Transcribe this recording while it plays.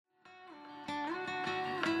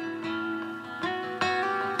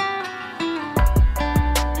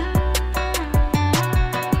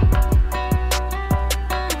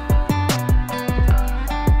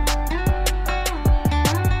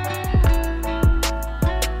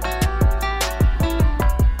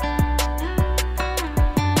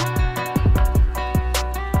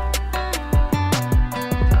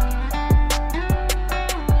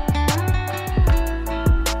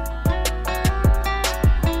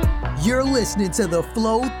You're listening to the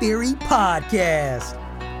Flow Theory Podcast.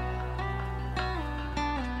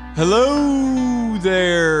 Hello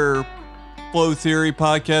there, Flow Theory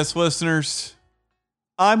Podcast listeners.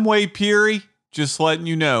 I'm Wade Peary, just letting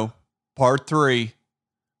you know, part 3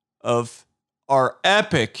 of our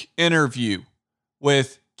epic interview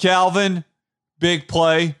with Kalvin Big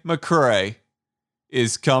Play McRae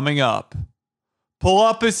is coming up. Pull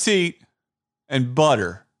up a seat and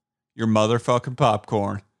butter your motherfucking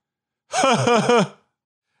popcorn.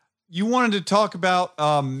 You wanted to talk about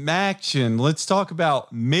Maction. Let's talk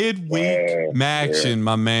about midweek Maction,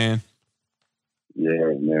 my man.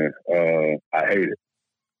 Yeah, man. I hate it.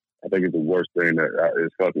 I think it's the worst thing that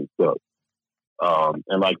it fucking sucks.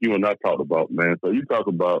 And like you and I talked about, man. So you talk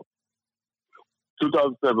about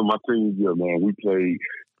 2007, my senior year, man. We played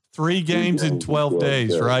 3 games in 12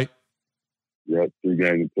 days, right? Yeah, 3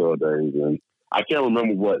 games in 12 days. And I can't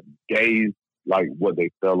remember what days, like what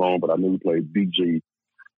they fell on, but I knew we played BG.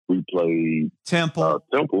 We played Temple,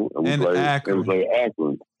 and we played Akron. And we played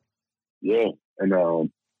Akron. Yeah,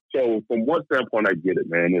 and so from one standpoint, I get it,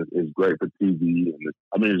 man. It's great for TV,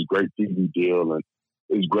 and it's a great TV deal, and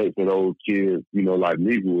it's great for those kids, you know, like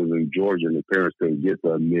me who was in Georgia, and the parents couldn't get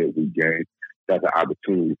to a midweek game. That's an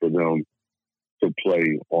opportunity for them to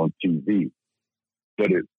play on TV.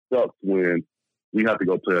 But it sucks when we have to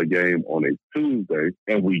go play a game on a Tuesday,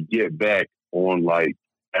 and we get back on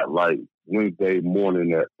at Wednesday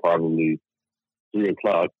morning at probably 3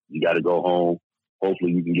 o'clock. You got to go home.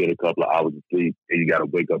 Hopefully you can get a couple of hours of sleep, and you got to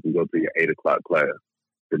wake up and go to your 8 o'clock class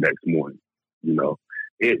the next morning. You know,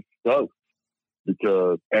 it sucks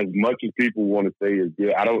because as much as people want to say it's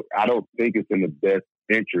good, I don't think it's in the best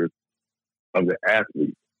interest of the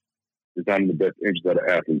athletes. It's not in the best interest of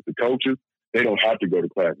the athletes. The coaches, they don't have to go to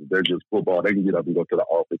classes. They're just football. They can get up and go to the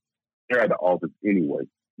office. They're at the office anyway.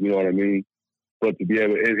 You know what I mean? But to be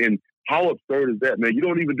able, and how absurd is that, man? You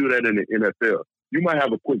don't even do that in the NFL. You might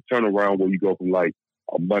have a quick turnaround where you go from like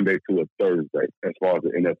a Monday to a Thursday as far as the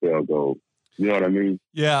NFL goes. You know what I mean?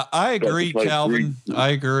 Yeah, I agree, Kalvin. I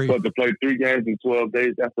agree. But to play 3 games in 12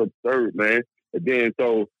 days, that's absurd, man. And then,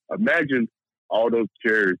 so imagine all those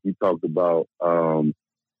carries you talked about,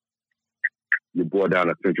 your boy down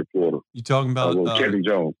in Central Florida. You talking about Kevin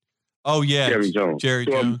Jones. Oh, yeah. Kevin Jones. Jerry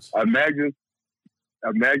so Jones.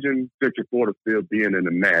 Imagine Central Florida still being in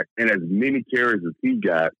the MAC, and as many carries as he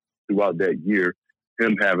got throughout that year,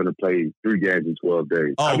 him having to play 3 games in 12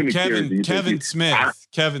 days. Oh, Kevin Smith.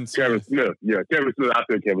 Kevin Smith. Yeah, Kevin Smith. I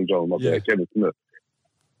said Kevin Jones. Okay, yeah. Kevin Smith.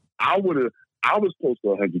 I was close to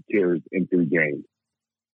 100 carries in 3 games.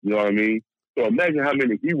 You know what I mean? So imagine how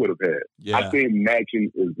many he would have had. Yeah. I think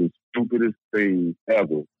matching is the stupidest thing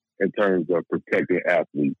ever in terms of protecting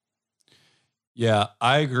athletes. Yeah,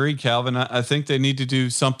 I agree, Kalvin. I think they need to do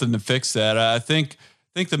something to fix that. I think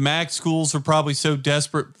the MAC schools are probably so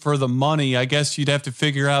desperate for the money. I guess you'd have to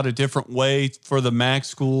figure out a different way for the MAC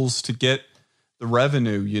schools to get the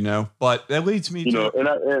revenue, you know. But that leads me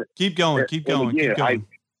to keep going. I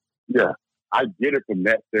get it from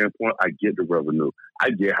that standpoint. I get the revenue.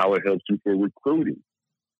 I get how it helps you for recruiting,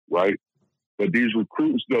 right? But these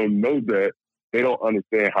recruits don't know that. They don't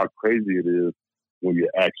understand how crazy it is when you're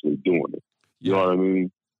actually doing it. You know what I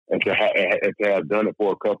mean? And to have done it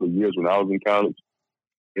for a couple of years when I was in college,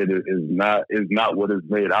 it is not what it's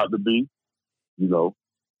made out to be. You know,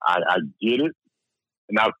 I get it,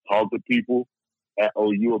 and I've talked to people at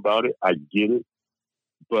OU about it. I get it,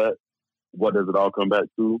 but what does it all come back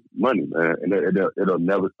to? Money, man, and it'll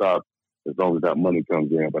never stop as long as that money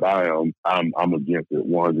comes in. But I'm against it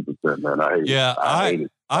 100%, man. I hate it. I hate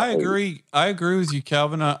it. I agree. I agree with you,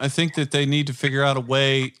 Kalvin. I think that they need to figure out a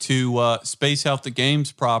way to space out the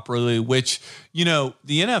games properly, which, you know,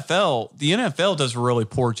 the NFL does a really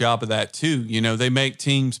poor job of that too. You know, they make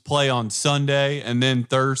teams play on Sunday and then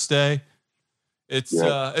Thursday. It's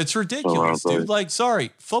ridiculous, dude. Like,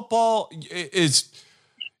 sorry, football is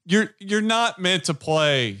you're not meant to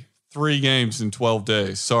play 3 games in 12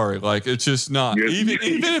 days. Sorry. Like, it's just not. Even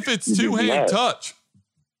if it's 2-hand touch.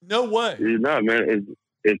 No way. You're not, man.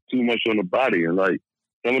 It's too much on the body. And like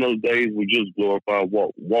some of those days were just glorified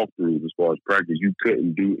walkthroughs as far as practice. You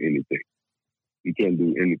couldn't do anything.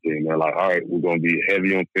 They're like, all right, we're going to be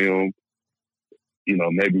heavy on film. You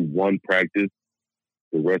know, maybe 1 practice.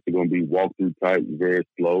 The rest are going to be walkthrough type, very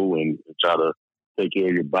slow, and try to take care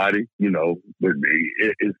of your body. You know, but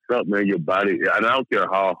it's something in your body. And I don't care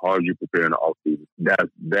how hard you prepare in the offseason.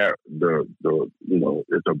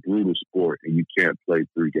 It's a brutal sport, and you can't play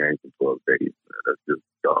 3 games in 12 days. Man. That's just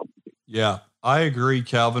dumb. Yeah, I agree,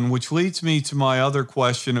 Kalvin, which leads me to my other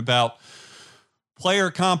question about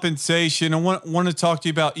player compensation, I want to talk to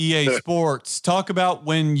you about EA Sports. Talk about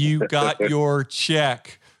when you got your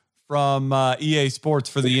check from EA Sports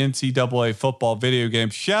for the NCAA football video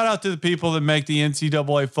game. Shout out to the people that make the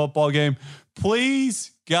NCAA football game.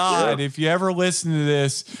 Please, God, if you ever listen to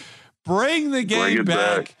this, bring the game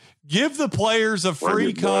back. Give the players a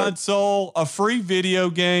free console, a free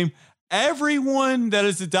video game. Everyone that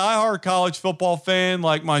is a diehard college football fan,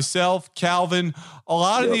 like myself, Kalvin, a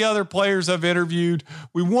lot of the other players I've interviewed,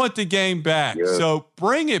 we want the game back. So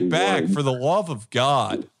bring it back for the love of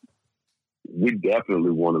God. We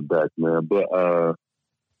definitely want it back, man. But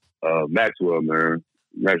Maxwell, man,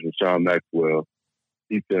 Sean Maxwell,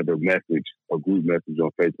 he sent a group message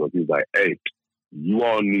on Facebook. He was like, hey, you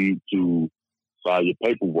all need to file your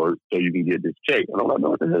paperwork so you can get this check. And I'm like, no,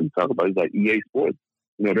 what the hell are you talking about? He's like, EA Sports.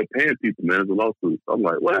 You know, they're paying people, man. It's a lawsuit. So I'm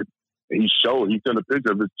like, what? And he sent a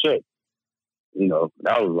picture of his check. You know, and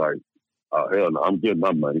I was like, oh, hell no, I'm getting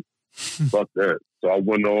my money. Fuck that. So I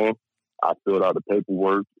went on, I filled out the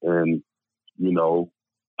paperwork, and, you know,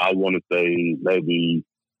 I want to say maybe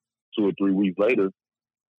 2 or 3 weeks later,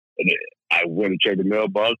 and I went and checked the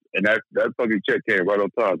mailbox, and that fucking check came right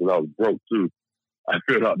on time because I was broke too. I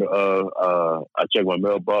filled out I checked my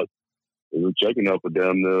mailbox. It was checking out for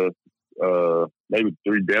damn near maybe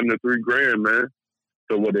damn near $3,000, man.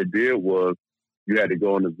 So what they did was you had to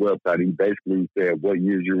go on his website. He basically said what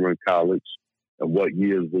years you were in college and what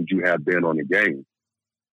years would you have been on the game.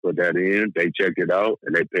 Put that in, they checked it out,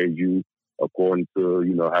 and they paid you according to,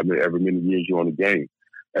 you know, however many years you're on the game.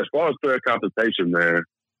 As far as fair compensation, man,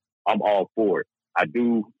 I'm all for it. I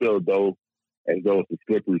do feel as though it's a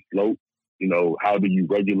slippery slope. You know, how do you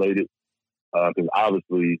regulate it? Because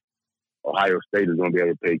obviously Ohio State is going to be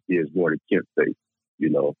able to pay kids more than Kent State. You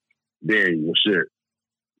know, then, well, shit.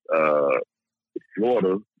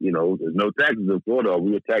 Florida, you know, there's no taxes in Florida. Are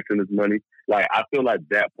we taxing this money? Like, I feel like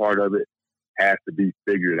that part of it has to be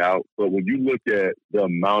figured out. But when you look at the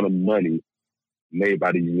amount of money made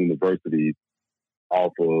by these universities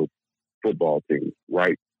off of football teams,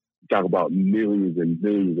 right? You talk about millions and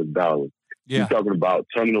millions of dollars. Yeah. You're talking about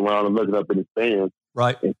turning around and looking up in the stands,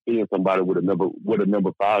 right, and seeing somebody with a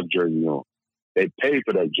number 5 jersey on. They pay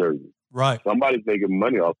for that jersey. Right. Somebody's making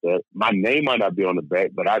money off that. My name might not be on the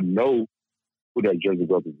back, but I know who that jersey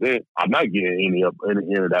represents. I'm not getting any of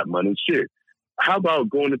that money. Shit. How about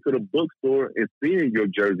going into the bookstore and seeing your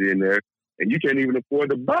jersey in there, and you can't even afford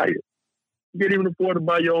to buy it? You can't even afford to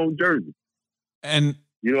buy your own jersey. And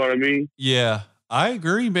you know what I mean? Yeah, I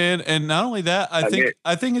agree, man. And not only that, I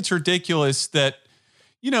think it's ridiculous that,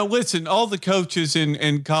 you know, listen, all the coaches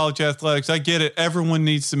in college athletics, I get it. Everyone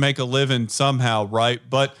needs to make a living somehow, right?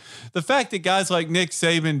 But the fact that guys like Nick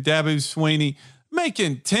Saban, Dabo Swinney,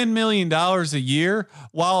 making $10 million a year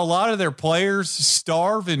while a lot of their players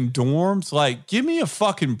starve in dorms, like, give me a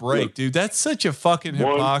fucking break, dude. That's such a fucking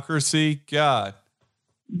hypocrisy. God.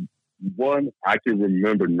 I can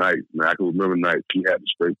remember nights, man. I can remember nights he had to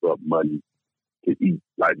scrape up money to eat,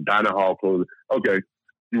 like dining hall clothes. Okay,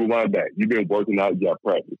 you rewind back. You've been working out, you got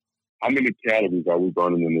practice. How many calories are we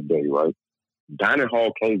burning in a day, right? Dining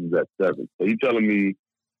hall closes at 7. So you telling me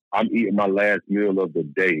I'm eating my last meal of the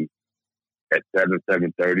day at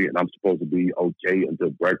 7:30, and I'm supposed to be okay until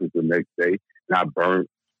breakfast the next day, and I burn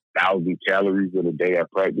 1,000 calories in a day at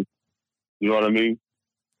practice? You know what I mean?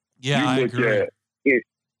 Yeah, I agree.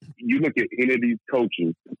 You look at any of these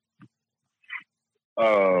coaches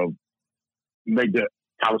make the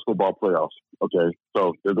college football playoffs. Okay,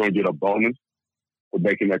 so they're going to get a bonus for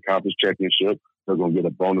making their conference championship. They're going to get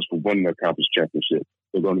a bonus for winning their conference championship.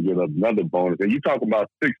 They're going to get another bonus. And you talk about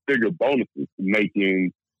 6-figure bonuses for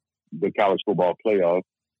making the college football playoffs,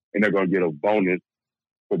 and they're going to get a bonus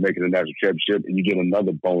for making the national championship, and you get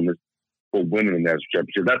another bonus for winning the national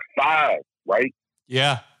championship. That's 5, right?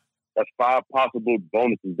 Yeah. That's 5 possible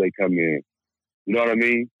bonuses they come in. You know what I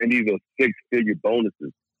mean? And these are 6-figure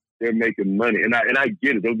bonuses. They're making money. And I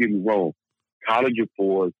get it. Don't get me wrong. College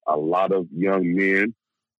affords a lot of young men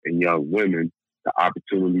and young women the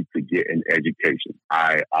opportunity to get an education.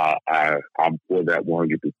 I'm for that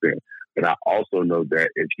 100%. But I also know that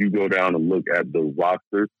if you go down and look at the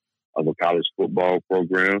roster of a college football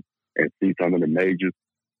program and see some of the majors,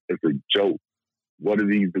 it's a joke. What are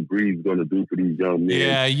these degrees going to do for these young men?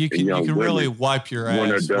 Yeah, you can really wipe your ass when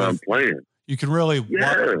they're done playing. You can really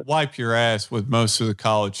wipe your ass with most of the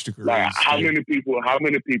college degrees. Like, how many people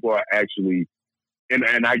are actually, and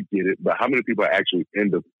I get it, but how many people are actually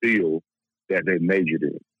in the field that they majored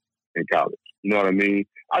in college? You know what I mean?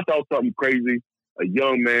 I saw something crazy. A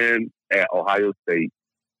young man at Ohio State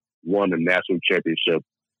won the national championship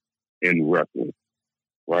in wrestling,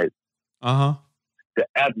 right? Uh-huh.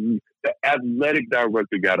 The athletic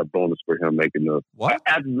director got a bonus for him making the. What?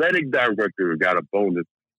 The athletic director got a bonus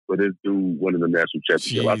for this dude winning the national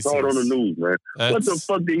championship. I saw it on the news, man. What the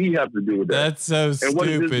fuck did he have to do with that? That's so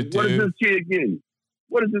stupid, what is this kid getting?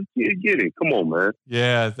 What is this kid getting? Come on, man.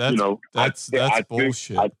 Yeah, that's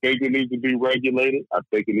bullshit. I think it needs to be regulated.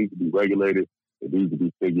 It needs to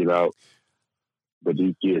be figured out. But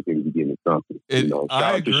these kids need to be getting something.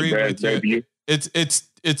 I agree with you.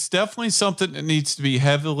 It's definitely something that needs to be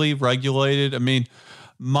heavily regulated. I mean,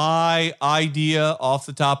 my idea off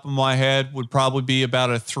the top of my head would probably be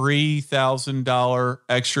about a $3,000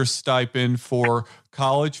 extra stipend for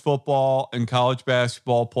college football and college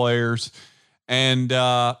basketball players. And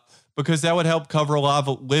because that would help cover a lot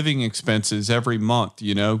of living expenses every month,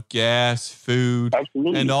 gas, food,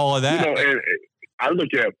 absolutely, and all of that. And I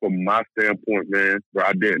look at it from my standpoint, man, where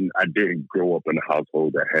I didn't grow up in a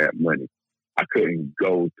household that had money. I couldn't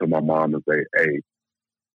go to my mom and say, "Hey,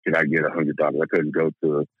 can I get $100?" I couldn't go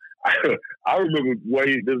to. I remember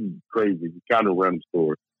this is crazy. It's kind of a random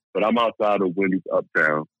story, but I'm outside of Wendy's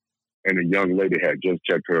Uptown, and a young lady had just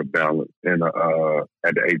checked her balance at the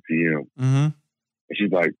ATM, mm-hmm. and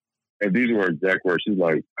she's like, and these were her exact words. She's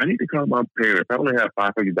like, "I need to call my parents. I only have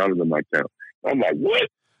 $500 in my account." I'm like, "What?"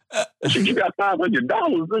 You got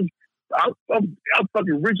 $500? I'm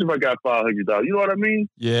fucking rich if I got $500. You know what I mean?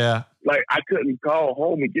 Yeah. Like, I couldn't call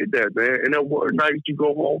home and get that, man. And then one night you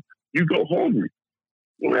go home, you go hungry.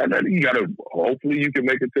 You gotta. Hopefully, you can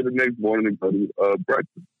make it to the next morning and go to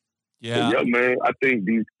breakfast. Yeah. Yeah, man. I think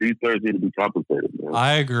these things need to be compensated, man.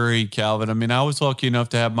 I agree, Kalvin. I mean, I was lucky enough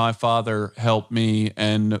to have my father help me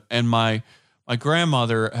and my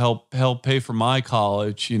grandmother help pay for my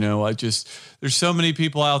college. There's so many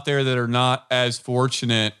people out there that are not as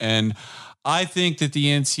fortunate. And I think that the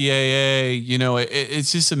NCAA,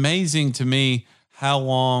 it's just amazing to me how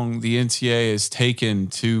long the NCAA has taken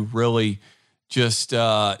to really just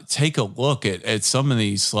take a look at some of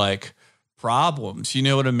these problems. You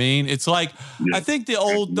know what I mean? It's like, I think the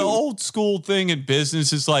old school thing in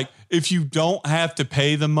business is like, if you don't have to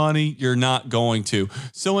pay the money, you're not going to.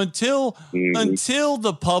 So until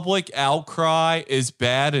the public outcry is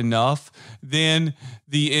bad enough, then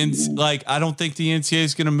I don't think the NCAA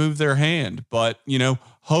is going to move their hand. But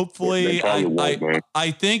hopefully,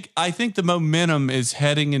 I think the momentum is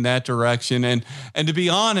heading in that direction. And to be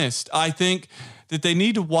honest, I think that they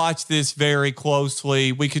need to watch this very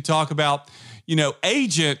closely. We could talk about,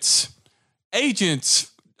 agents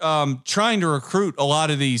trying to recruit a lot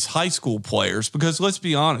of these high school players, because let's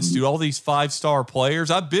be honest, dude, all these 5-star players,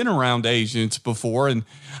 I've been around agents before, and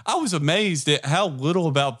I was amazed at how little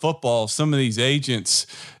about football some of these agents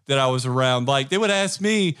that I was around, they would ask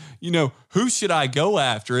me, who should I go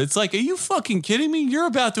after? It's like, are you fucking kidding me? You're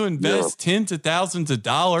about to invest tens of thousands of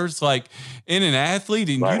dollars in an athlete,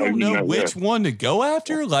 and you don't know which one to go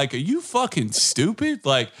after? Are you fucking stupid?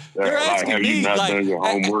 They're asking me done your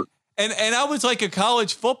homework? And I was like a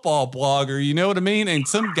college football blogger, you know what I mean? And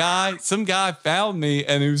some guy found me,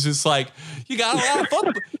 and it was just like, you got a lot of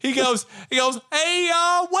football. He goes, hey,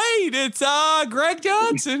 wait, it's Greg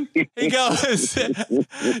Johnson. He goes,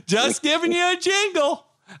 just giving you a jingle.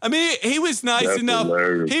 I mean, he was nice enough.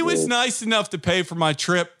 He was nice enough to pay for my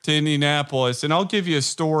trip to Indianapolis. And I'll give you a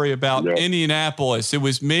story about Indianapolis. It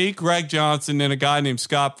was me, Greg Johnson, and a guy named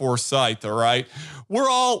Scott Forsythe. All right. We're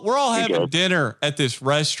all having dinner at this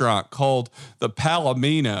restaurant called the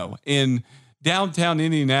Palomino in downtown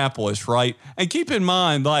Indianapolis, right? And keep in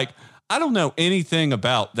mind, I don't know anything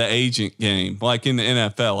about the agent game, in the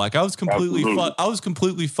NFL. I was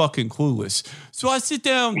completely fucking clueless. So I sit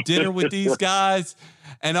down dinner with these guys,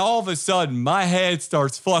 and all of a sudden my head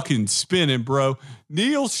starts fucking spinning, bro.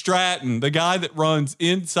 Neil Stratton, the guy that runs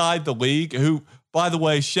Inside the League, who, by the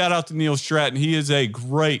way, shout out to Neil Stratton. He is a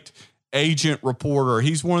great agent reporter.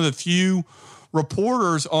 He's one of the few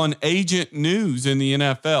reporters on agent news in the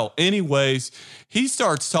NFL. Anyways, he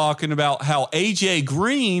starts talking about how AJ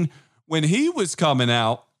Green, when he was coming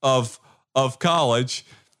out of college,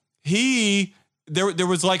 there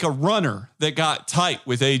was a runner that got tight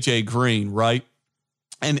with AJ Green, right?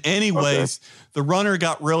 And anyways, the runner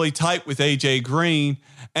got really tight with AJ Green,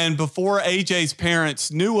 and before AJ's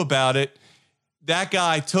parents knew about it, that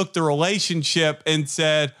guy took the relationship and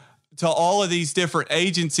said to all of these different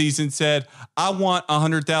agencies and said, I want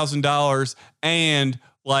 $100,000 and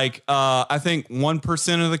I think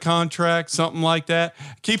 1% of the contract, something like that.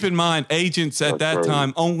 Keep in mind, agents at that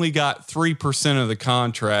time only got 3% of the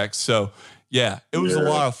contract. So yeah, it was a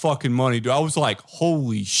lot of fucking money, dude. I was like,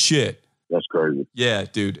 holy shit. That's crazy. Yeah,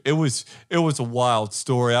 dude. It was a wild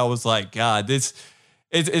story. I was like, God,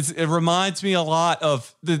 It reminds me a lot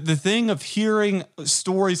of the thing of hearing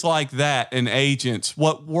stories like that and agents.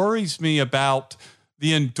 What worries me about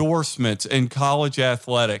the endorsements in college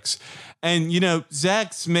athletics. And,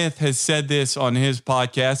 Zach Smith has said this on his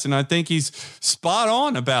podcast, and I think he's spot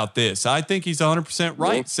on about this. I think he's 100%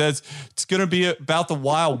 right. Yeah. Says it's going to be about the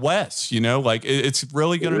Wild West, like it's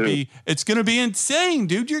really going to it's going to be insane,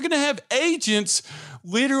 dude. You're going to have agents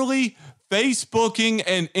literally Facebooking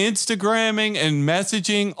and Instagramming and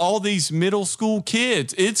messaging all these middle school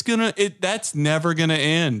kids. That's never going to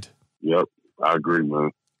end. Yep. I agree,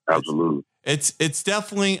 man. Absolutely. It's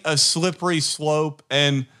definitely a slippery slope,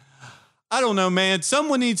 and I don't know, man.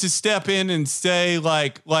 Someone needs to step in and say,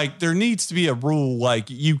 like there needs to be a rule, like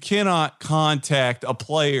you cannot contact a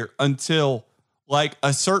player until like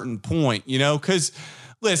a certain point, because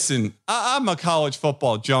listen, I'm a college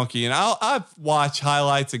football junkie, and I've watched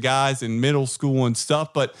highlights of guys in middle school and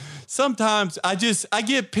stuff, but sometimes I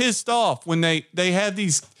get pissed off when they have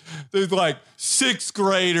these like sixth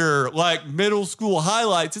grader, like middle school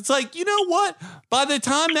highlights. It's like, you know what? By the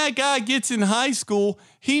time that guy gets in high school,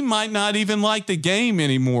 he might not even like the game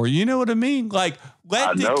anymore. You know what I mean? Like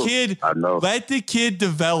let the kid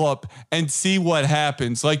develop and see what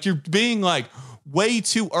happens. Like you're being like way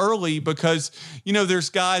too early because, there's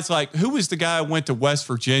guys like, who was the guy who went to West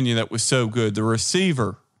Virginia that was so good? The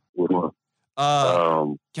receiver.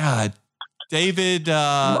 God, David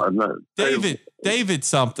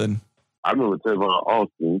something. I remember Tavon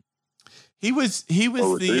Austin. He was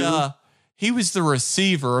the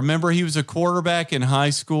receiver. Remember, he was a quarterback in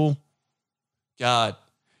high school. God.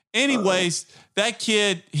 Anyways, that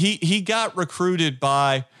kid, he got recruited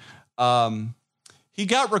by Lane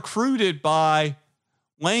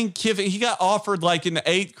Kiffin. He got offered like in the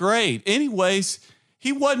 8th grade. Anyways,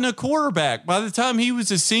 he wasn't a quarterback. By the time he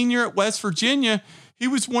was a senior at West Virginia, he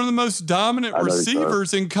was one of the most dominant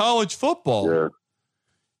receivers in college football. Yeah.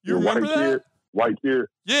 You remember that? White kid?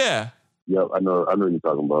 Yeah. Yep, I know what you're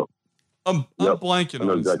talking about. I'm blanking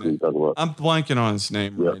on his name. I'm blanking on his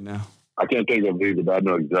name right now. I can't think of it either, but I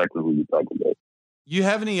know exactly who you're talking about. You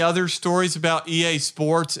have any other stories about EA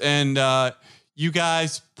Sports and you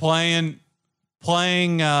guys playing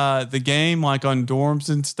the game like on dorms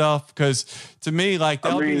and stuff? Because to me, like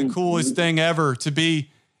that would be the coolest thing ever, to be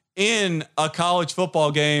in a college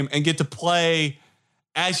football game and get to play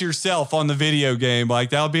as yourself on the video game. Like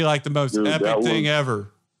that would be like the most epic thing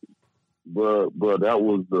ever. But that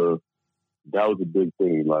was the big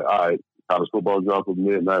thing. Like, all right, college football drops at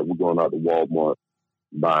midnight, we're going out to Walmart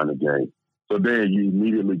buying a game. So then you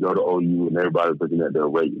immediately go to OU and everybody's looking at their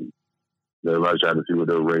rating. Everybody's trying to see what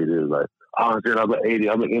their rate is. Like, oh, shit, I'm an 80.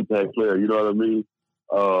 I'm an impact player. You know what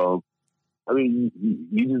I mean?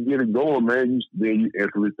 You just get it going, man. Then you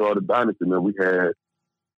instantly start a dynasty, man. We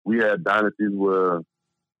had dynasties where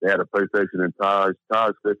they had a PlayStation and Taj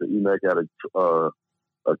Smith and Emac had a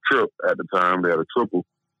trip at the time. They had a triple.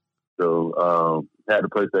 So had the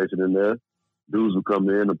PlayStation in there. Dudes would come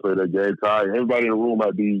in and play their game. Everybody in the room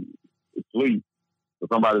might be asleep, but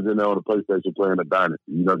somebody's in there on the PlayStation playing a dynasty,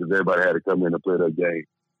 because everybody had to come in and play their game.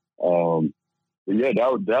 But yeah,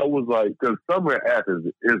 that was like, because summer at Athens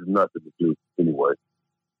is nothing to do anyway.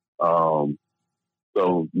 So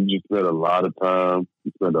you just spend a lot of time.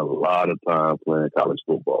 You spend a lot of time playing college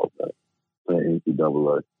football, man, playing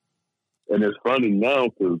NCAA. And it's funny now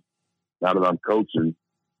because now that I'm coaching,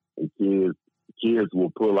 and kids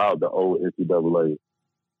will pull out the old NCAA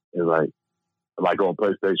and like on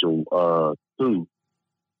PlayStation 2,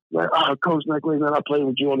 like, oh, Coach McRae, man, I played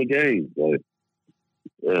with you on the game. Like,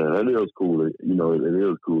 yeah, it is cool. It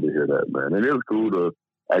is cool to hear that, man. It is cool to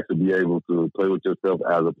actually be able to play with yourself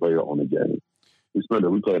as a player on the game. We played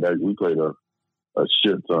a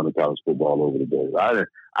shit ton of college football over the days.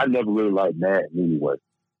 I never really liked Madden anyway.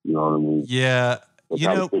 You know what I mean? Yeah. But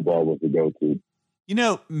college football was the go-to.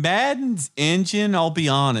 Madden's engine, I'll be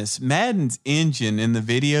honest, Madden's engine in the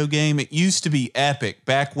video game, it used to be epic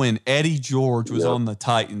back when Eddie George was on the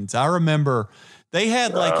Titans. I remember they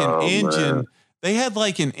had like an engine. Man. They had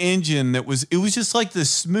like an engine it was just like the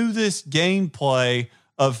smoothest gameplay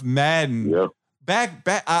of Madden. Yep. Back,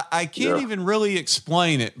 I can't even really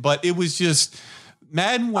explain it, but it was just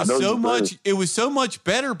Madden was it was so much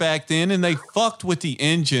better back then, and they fucked with the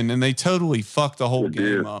engine and they totally fucked the whole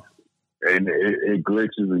game up. And it glitches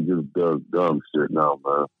and just does dumb shit now,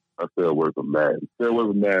 man. I stay away from Madden. Stay away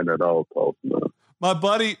from Madden at all costs, man. My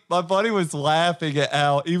buddy was laughing at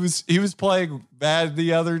Al. He was playing Madden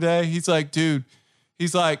the other day. He's like, dude,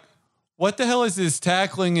 what the hell is this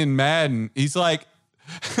tackling in Madden? He's like,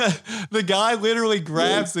 the guy literally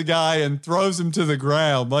grabs the guy and throws him to the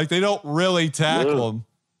ground. Like they don't really tackle him.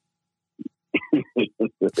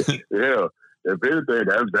 Yeah. If anything,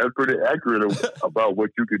 that's pretty accurate about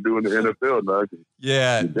what you can do in the NFL now.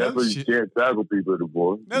 Yeah. You definitely can't tackle people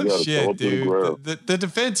anymore. No shit, dude. The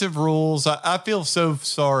defensive rules, I feel so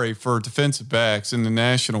sorry for defensive backs in the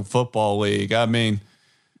National Football League. I mean,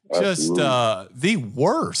 just the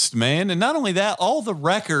worst, man. And not only that, all the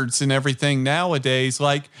records and everything nowadays,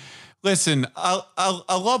 like, listen, I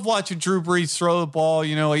love watching Drew Brees throw the ball.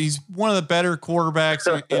 You know, he's one of the better quarterbacks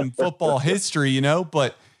in football history, you know,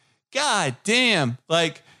 but God damn,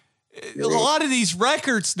 like a lot of these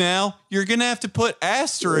records now, you're going to have to put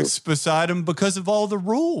asterisks beside them because of all the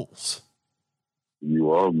rules.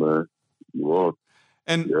 You are, man. You are.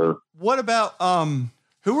 And what about,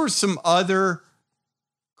 who are some other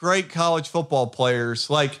great college football players?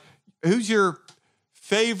 Like, who's your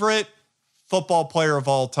favorite football player of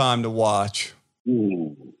all time to watch?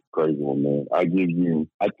 Crazy one, man. I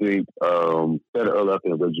think, said it earlier, I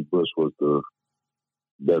think Reggie Bush was the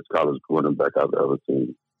best college running back I've ever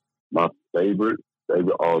seen. My favorite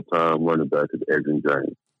all-time running back is Edgerrin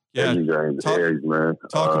James. Yeah. Edgerrin James, Edge, man.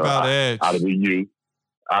 Talk about Edge. Out of the U,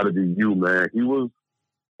 man.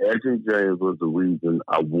 Edgerrin James was the reason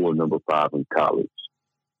I wore number 5 in college.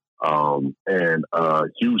 And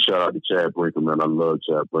huge shout out to Chad Brinker, man. I love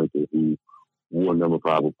Chad Brinker. He wore number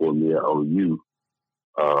 5 before me at OU.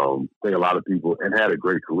 I think a lot of people, and had a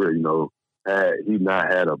great career, you know, had he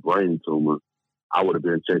not had a brain tumor, I would have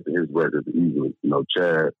been chasing his records easily. You know,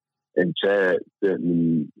 Chad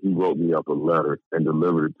he wrote me up a letter and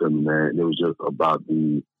delivered it to me, man. It was just about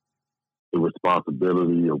the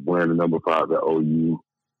responsibility of wearing the number 5 at OU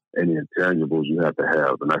and the intangibles you have to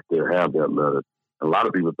have. And I still have that letter. A lot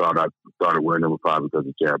of people thought I started wearing number 5 because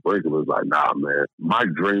of Chad Brinker. It was like, nah, man. My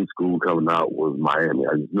dream school coming out was Miami.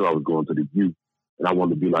 I just knew I was going to the U, and I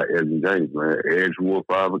wanted to be like Edgerrin James, man. Edge wore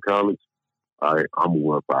 5 in college. All right, I'm going to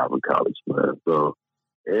wear 5 in college, man. So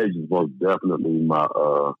Edge is most definitely my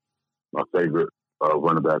favorite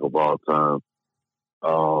running back of all time.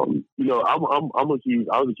 You know, I was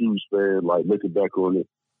a huge fan. Like looking back on it,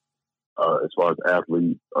 as far as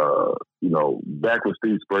athletes, you know, back when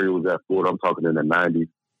Steve Spurrier was at Florida, I'm talking in the '90s.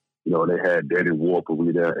 You know, they had Danny Warper,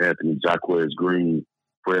 we there, Anthony Jacquez Green,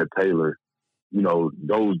 Fred Taylor. You know,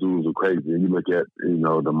 those dudes were crazy. And you look at, you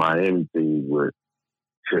know, the Miami team with,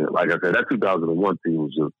 like I said, that 2001 team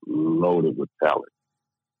was just loaded with talent.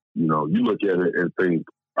 You know, you look at it and think,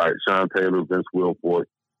 all right, Sean Taylor, Vince Wilfork,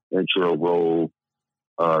 Antrell Rolle,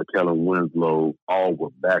 Kellen Winslow, all were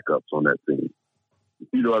backups on that team.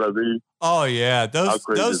 You know what I mean? Oh, yeah.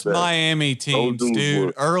 Those Miami teams,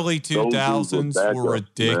 dude, early 2000s were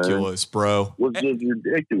ridiculous, man. Bro. Was just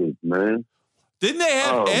ridiculous, man. Didn't they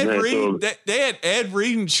have Ed Reed? They had Ed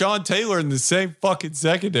Reed and Sean Taylor in the same fucking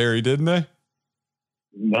secondary, didn't they?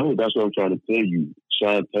 No, that's what I'm trying to tell you.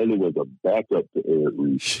 Sean Taylor was a backup to Ed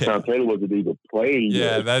Reed. Yeah. Sean Taylor wasn't even playing.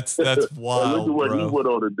 Yeah, that's wild. Look at what he went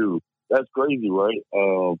on to do. That's crazy, right?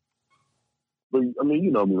 But I mean,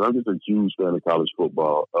 you know me, I'm just a huge fan of college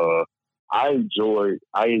football. I enjoy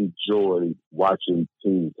watching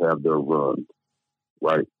teams have their runs,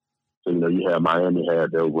 right? So, you know, you have Miami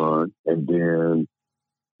had their run, and then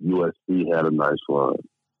USC had a nice run.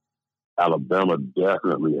 Alabama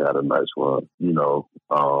definitely had a nice run, you know.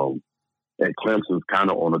 And Clemson's kind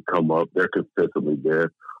of on the come up. They're consistently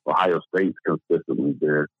there. Ohio State's consistently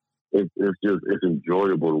there. It's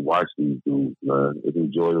enjoyable to watch these dudes, man. It's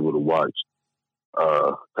enjoyable to watch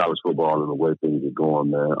college football and the way things are going,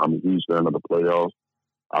 man. I'm a huge fan of the playoffs.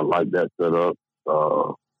 I like that setup.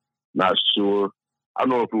 Not sure. I don't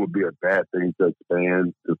know if it would be a bad thing to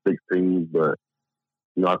expand to 16, but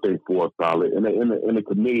you know, I think 4 is solid. And the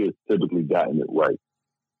committee has typically gotten it right.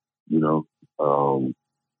 You know.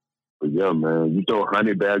 But yeah, man, you throw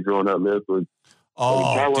Honey Badger on that list. Dude.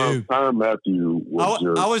 Matthew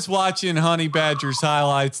I was watching Honey Badger's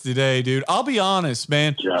highlights today, dude. I'll be honest,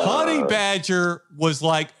 man. God. Honey Badger was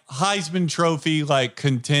like Heisman Trophy, like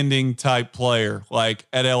contending type player, like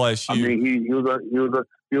at LSU. I mean, he was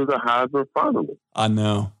a Heisman finalist. I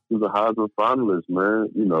know. He was a Heisman finalist, man.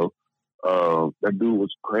 You know, that dude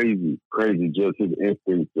was crazy. Just his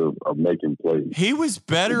instincts of making plays. He was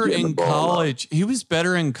better in college. He was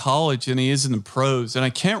better in college than he is in the pros, and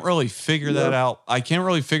I can't really figure that out. I can't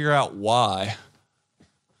really figure out why.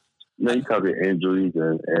 Man, he covered injuries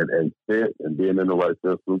and fit and being in the right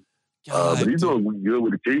system. But he's doing good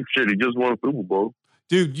with the Chiefs. Shit, he just won a Super Bowl.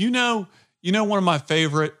 Dude, you know one of my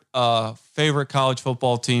favorite college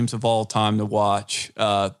football teams of all time to watch.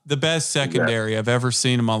 The best secondary I've ever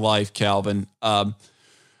seen in my life, Kalvin.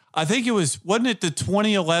 I think wasn't it the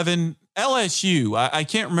 2011 LSU? I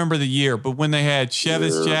can't remember the year, but when they had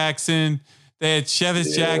Chevis Jackson,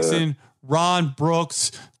 Jackson, Ron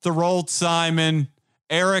Brooks, Thorold Simon,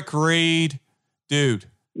 Eric Reed. Dude,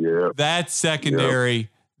 that secondary,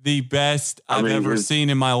 the best I've ever seen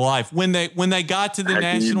in my life. When they got to the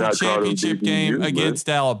national championship game against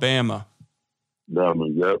Alabama. Yep,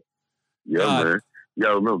 man. Yeah,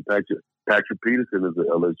 I remember Patrick Peterson is an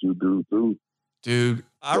LSU dude too. Dude,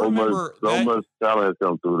 I remember so much talent has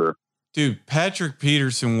come through there. Dude, Patrick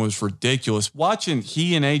Peterson was ridiculous. Watching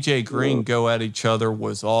he and AJ Green go at each other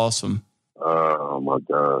was awesome. Oh my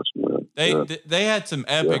gosh, man! They had some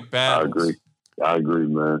epic battles. I agree,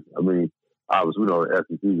 man. I mean, obviously, the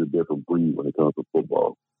SEC is a different breed when it comes to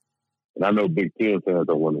football. And I know Big Ten fans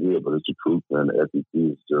don't want to hear it, but it's the truth, man. The SEC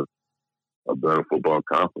is just a better football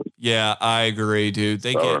conference. Yeah, I agree, dude.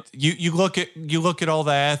 They get you look at all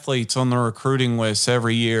the athletes on the recruiting list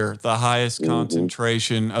every year, the highest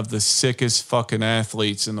concentration of the sickest fucking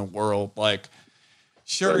athletes in the world. Like,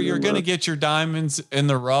 sure, you're going to get your diamonds in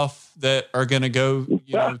the rough that are going to go,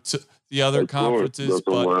 to the other conferences,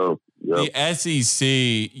 but the SEC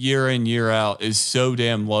year in, year out is so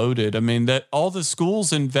damn loaded. I mean, that all the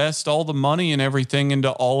schools invest all the money and everything into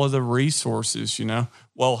all of the resources,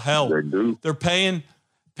 Well, hell, they're paying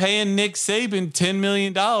Nick Saban $10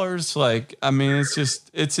 million. Like, I mean,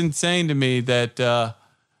 it's insane to me that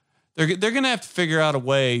they're going to have to figure out a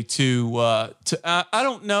way to I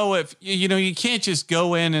don't know if, you can't just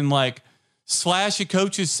go in and like slash a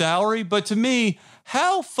coach's salary. But to me,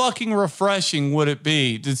 how fucking refreshing would it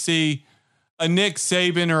be to see a Nick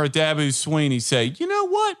Saban or a Dabo Sweeney say, you know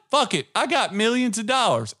what? Fuck it. I got millions of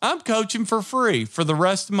dollars. I'm coaching for free for the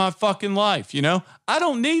rest of my fucking life. I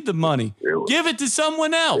don't need the money. Give it to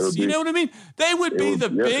someone else. You know what I mean? They would be the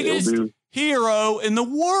biggest hero in the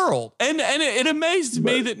world. And it amazes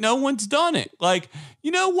me that no one's done it. Like,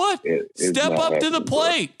 you know what? Step up to the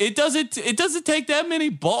plate. It doesn't take that many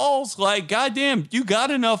balls. Like, goddamn, you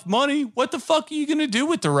got enough money. What the fuck are you going to do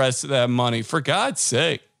with the rest of that money? For God's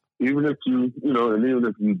sake. Even if and even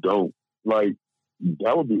if you don't, like,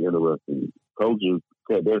 that would be interesting. Coaches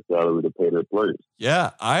cut their salary to pay their players.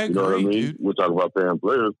 Yeah, I agree. You know what I mean? Dude. We're talking about paying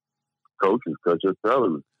players. Coaches cut your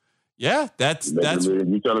salary. Yeah, that's.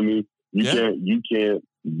 You telling me you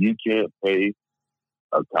can't pay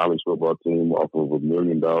a college football team off of $1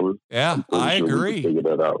 million? Yeah, I agree. Figure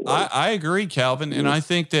that out. Right? I agree, Calvin, and I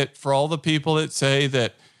think that for all the people that say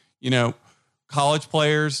that, college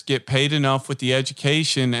players get paid enough with the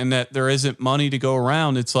education and that there isn't money to go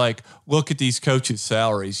around. It's like, look at these coaches'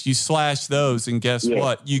 salaries. You slash those and guess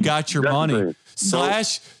what? You got your money.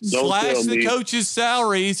 Slash the coaches'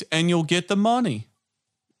 salaries and you'll get the money.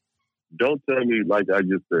 Don't tell me, like I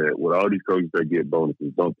just said, with all these coaches that get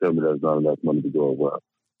bonuses, don't tell me there's not enough money to go around.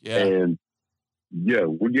 Yeah. And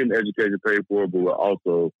we're getting education paid for, but we're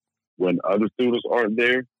also, when other students aren't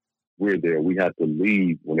there, we're there. We have to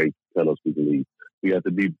leave when they tell us we can leave. We have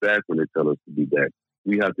to be back when they tell us to be back.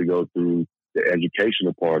 We have to go through the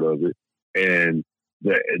educational part of it. And,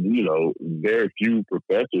 very few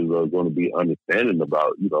professors are going to be understanding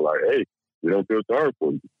about, like, hey, we don't feel sorry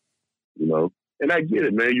for you, And I get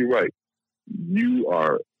it, man. You're right. You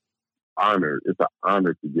are honored. It's an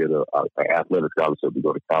honor to get an athletic scholarship to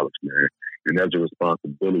go to college, man. And that's a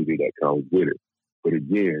responsibility that comes with it. But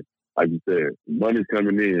again, like you said, money's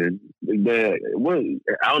coming in. Man,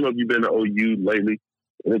 I don't know if you've been to OU lately,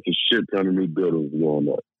 and it's a shit ton of new buildings going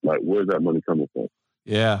up. Like, where's that money coming from?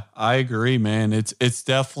 Yeah, I agree, man. It's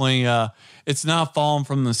definitely it's not falling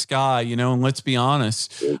from the sky, and let's be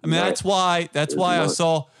honest. That's why I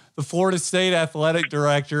saw the Florida State athletic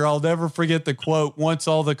director. I'll never forget the quote. Once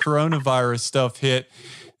all the coronavirus stuff hit,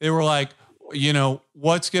 they were like,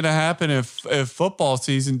 what's going to happen if football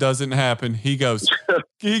season doesn't happen? He goes,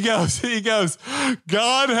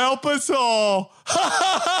 God help us all.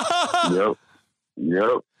 Yep.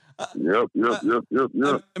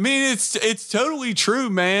 I mean, it's totally true,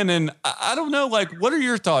 man. And I don't know, like, what are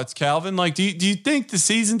your thoughts, Calvin? Like, do you think the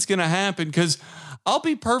season's going to happen? Because I'll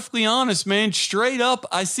be perfectly honest, man, straight up,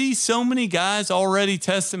 I see so many guys already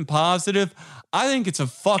testing positive. I think it's a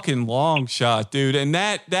fucking long shot, dude. And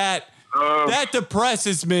that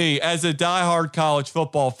depresses me as a diehard college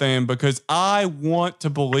football fan because I want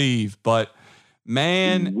to believe, but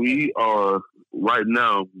man, we are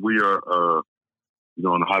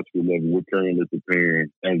on the high school level. We're currently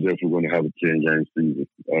preparing as if we're going to have a 10-game season.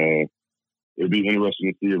 It'd be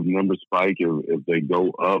interesting to see if numbers spike, if they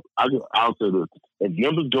go up. I'll say this: if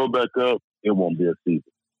numbers go back up, it won't be a season.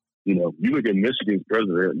 You look at Michigan's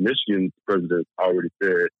president. Michigan's president already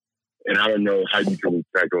said. And I don't know how you can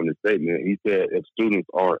track on this statement. He said if students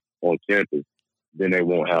aren't on campus, then they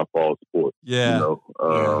won't have fall sports. Yeah.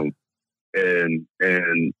 And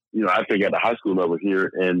I think at the high school level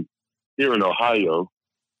here, and here in Ohio,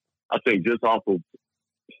 I think just off of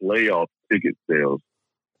playoff ticket sales,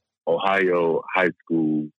 Ohio high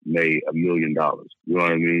school made $1 million. You know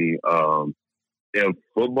what I mean? If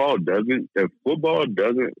football doesn't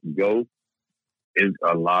go,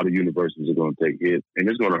 a lot of universities are going to take hits, and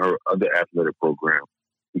it's going to hurt other athletic programs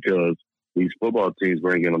because these football teams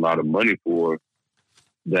bring in a lot of money for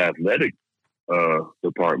the athletic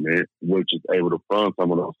department, which is able to fund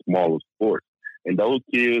some of those smaller sports. And those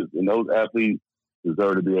kids and those athletes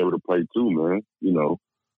deserve to be able to play too, man. You know,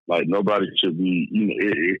 like nobody should be. You know,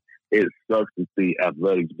 it sucks to see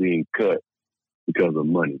athletics being cut because of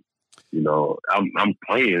money. You know, I'm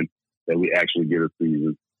praying that we actually get a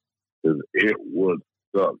season because it would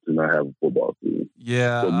suck to not have a football season.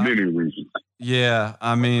 Yeah, for many reasons. Yeah,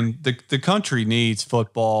 I mean the country needs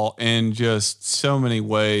football in just so many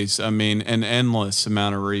ways. I mean, an endless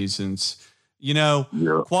amount of reasons. You know,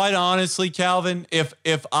 quite honestly, Kalvin, if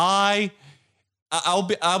I'll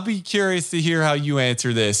be curious to hear how you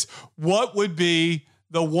answer this. What would be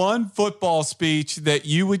the one football speech that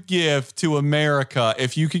you would give to America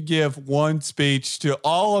if you could give one speech to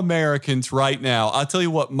all Americans right now? I'll tell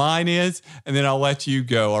you what mine is, and then I'll let you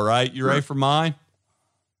go. All right, you ready for mine?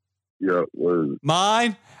 Yeah.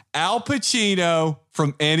 Mine, Al Pacino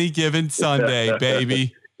from Any Given Sunday,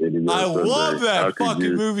 baby. I love that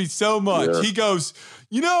fucking movie so much. Yeah. He goes,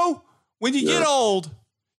 you know, when you get old,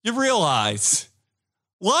 you realize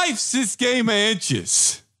life's this game of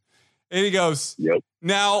inches. And he goes,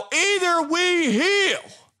 now either we heal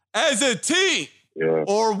as a team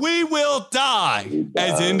or we will die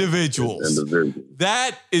as individuals.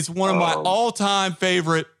 That is one of my all-time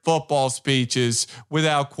favorite football speeches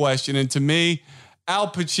without question. And to me, Al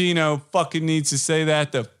Pacino fucking needs to say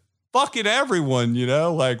that to fucking everyone, you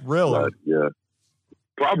know, like really. Yeah.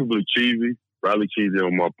 Probably cheesy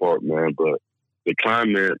on my part, man. But the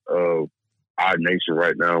climate of our nation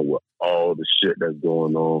right now with all the shit that's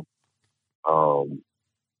going on,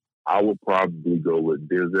 I would probably go with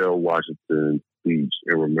Denzel Washington's speech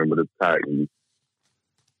and Remember the Titans.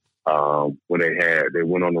 When they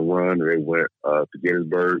went on the run, they went to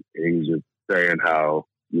Gettysburg, and he was just saying how,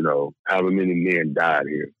 you know, however many men died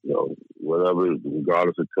here, you know, whatever,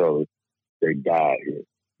 regardless of color, they died here.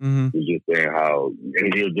 Mm-hmm. He was just saying how,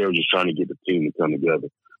 and they were just trying to get the team to come together.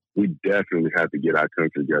 We definitely have to get our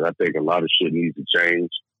country together. I think a lot of shit needs to change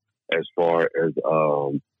as far as,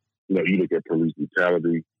 you know, you look at police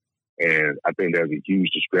brutality, and I think there's a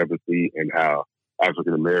huge discrepancy in how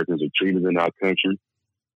African Americans are treated in our country.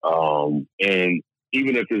 And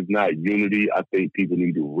even if it's not unity, I think people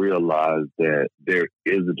need to realize that there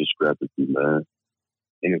is a discrepancy, man.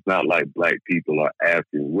 And it's not like black people are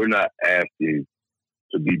asking. We're not asking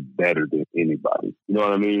to be better than anybody. You know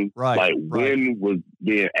what I mean? Right. Like when was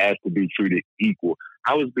being asked to be treated equal?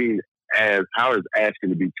 How is asking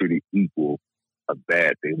to be treated equal a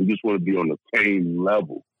bad thing? We just want to be on the same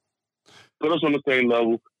level. Put us on the same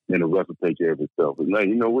level, and the rest will take care of itself. And like,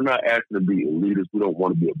 you know, we're not asking to be elitists. We don't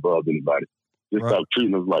want to be above anybody. Just stop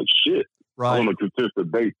treating us like shit on a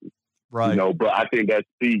consistent basis. Right. You know, but I think that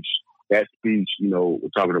speech, you know, we're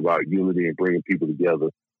talking about unity and bringing people together.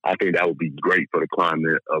 I think that would be great for the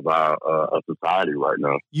climate of our society right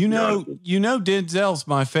now. You know, Denzel's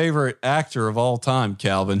my favorite actor of all time,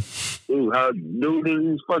 Kalvin. He's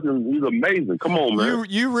amazing. Come on, man.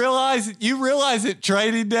 You realize that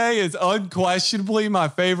Training Day is unquestionably my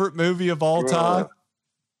favorite movie of all time.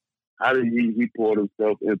 How did he pour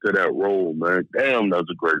himself into that role, man? Damn, that's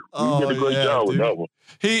a great. He did a great job with that one.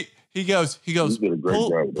 He goes.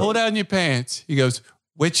 Pull down your pants. He goes,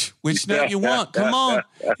 which nut you want? Come on.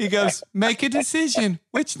 He goes, make a decision.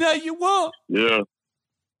 Which nut you want? Yeah.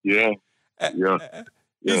 He's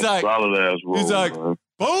like, solid ass role. He's like, man.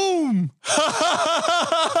 Boom.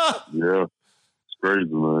 Yeah, it's crazy,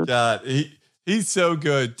 man. God, he's so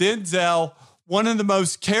good. Denzel, one of the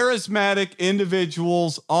most charismatic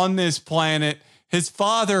individuals on this planet. His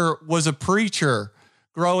father was a preacher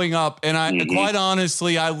growing up, and quite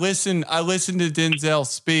honestly, I listened to Denzel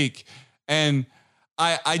speak, and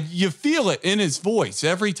you feel it in his voice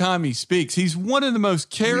every time he speaks. He's one of the most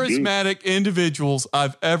charismatic individuals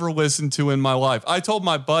I've ever listened to in my life. I told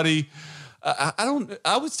my buddy,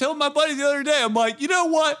 I was telling my buddy the other day, I'm like, you know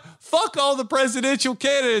what? Fuck all the presidential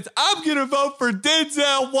candidates. I'm going to vote for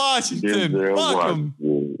Denzel Washington. Fuck him.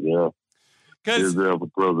 Yeah. Denzel for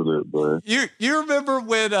president, man. You remember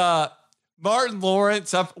when Martin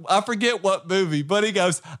Lawrence, I forget what movie, but he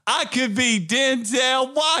goes, I could be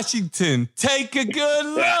Denzel Washington. Take a good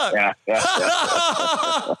look.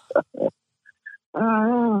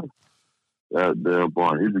 That damn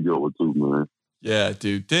Barn. He's a good one too, man. Yeah,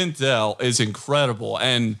 dude. Denzel is incredible.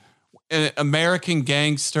 And American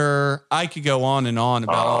Gangster. I could go on and on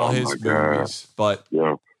about all his movies, but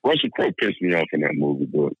yeah, Russell Crowe pissed me off in that movie.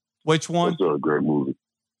 But which one? That's a great movie.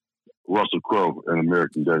 Russell Crowe in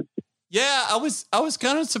American Gangster. Yeah, I was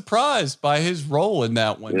kind of surprised by his role in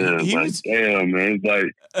that one. Yeah, he like, was, damn, man. It's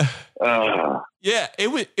like, yeah,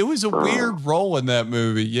 it was a weird role in that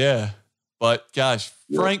movie. Yeah, but gosh,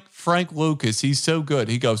 Frank Lucas, he's so good.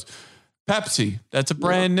 He goes, Pepsi, that's a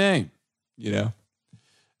brand name, you know.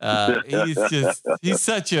 He's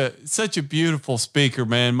such a beautiful speaker,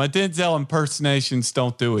 man. My Denzel impersonations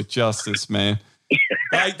don't do it justice, man.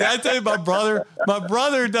 Like I tell you, my brother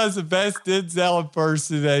does the best Denzel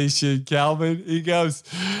impersonation, Kalvin. He goes,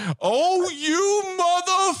 "Oh, you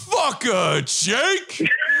motherfucker, Jake!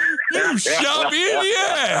 You shot me in the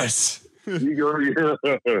ass." You go, yeah.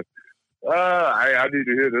 I need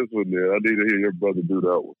to hear this one, man. I need to hear your brother do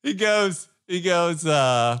that one. He goes.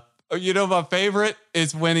 You know, my favorite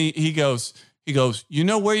is when he goes, you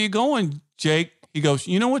know where you're going, Jake? He goes,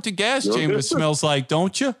 you know what the gas chamber smells like,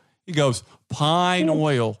 don't you? He goes, pine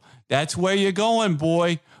oil. That's where you're going,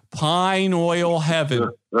 boy. Pine oil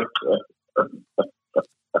heaven. That's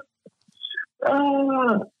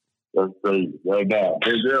crazy. Right now,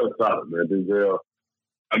 Denzel's solid, man. Denzel,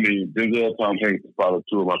 Tom Hanks is probably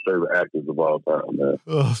two of my favorite actors of all time, man.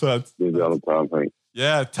 Oh, Denzel and Tom Hanks.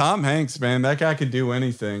 Yeah, Tom Hanks, man, that guy could do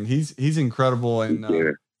anything. He's incredible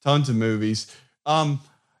in tons of movies. One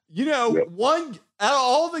out of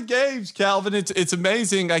all the games, Kalvin, it's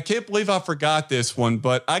amazing. I can't believe I forgot this one,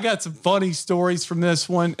 but I got some funny stories from this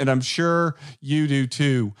one, and I'm sure you do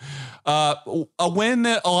too. A win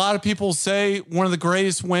that a lot of people say one of the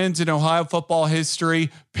greatest wins in Ohio football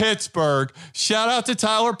history, Pittsburgh. Shout out to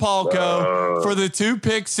Tyler Palko for the 2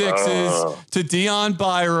 pick sixes to Deion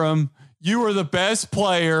Byram. You were the best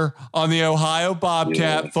player on the Ohio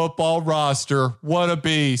Bobcat football roster. What a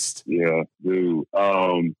beast. Yeah, dude.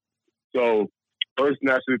 So first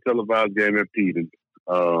nationally televised game at Peters.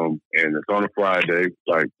 And it's on a Friday,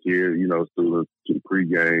 like here, students to the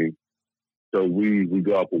pregame. So we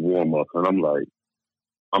go out for warm up, and I'm like,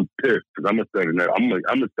 I'm pissed because I'm expecting that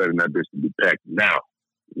bitch to be packed now.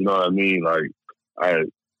 You know what I mean? Like,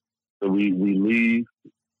 so we leave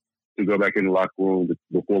to go back in the locker room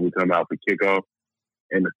before we come out for kickoff,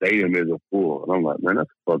 and the stadium isn't full. And I'm like, man, that's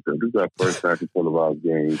fucked up. This is our first national televised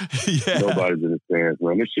game. Yeah. Nobody's in the stands,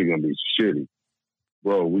 man. This shit gonna be shitty.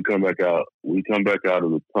 Bro, we come back out of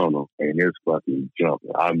the tunnel, and it's fucking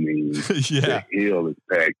jumping. I mean, the hill is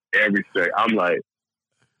packed every second. I'm like,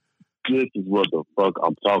 this is what the fuck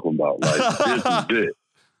I'm talking about. Like, this is it.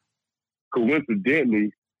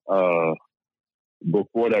 Coincidentally, before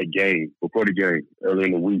the game, early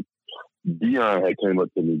in the week, Deion came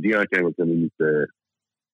up to me. He said,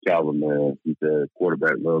 Kalvin, man, he said,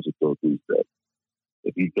 quarterback loves to throw 3-step.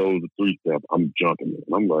 If he throws a 3-step, I'm jumping it.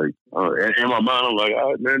 And I'm like, in my mind, I'm like, all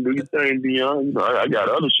right, man, do your thing, Deion. I got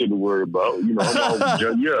other shit to worry about. I'm all,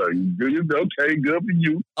 you do your okay, good for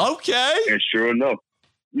you. Okay. And sure enough,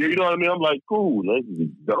 you know what I mean? I'm like, cool, let's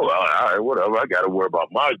go. All right, whatever. I got to worry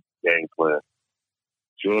about my game plan.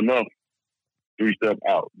 Sure enough, 3-step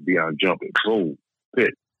out, Deion jumping, boom,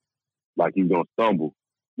 pick. Like he's going to stumble.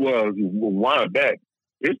 Well, wind back.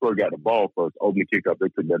 Pittsburgh got the ball first, open the kick up. They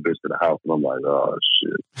took that bitch to the house, and I'm like, oh,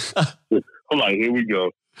 shit. I'm like, here we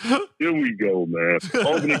go, man.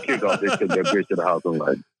 Open the kick off, they took that bitch to the house. I'm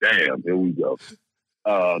like, damn, here we go.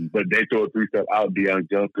 But they throw a 3-step out, Deion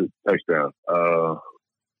jumped to touchdown.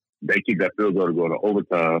 They kick that field goal to go to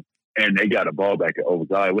overtime, and they got the ball back at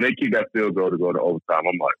overtime. When they kick that field goal to go to overtime,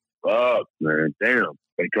 I'm like, fuck, man, damn.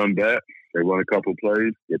 They come back, they run a couple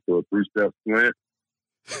plays, they throw a 3-step slant.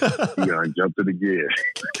 Deion jumped it again.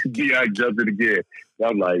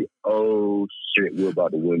 I'm like, oh shit, we're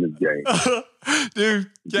about to win this game. Dude,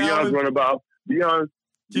 Deion's running about. Deion's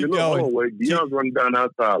running down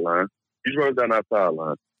our sideline. He's running down our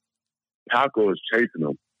sideline. Palko is chasing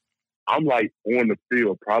him. I'm like on the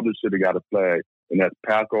field, probably should have got a flag. And as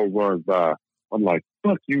Palko runs by, I'm like,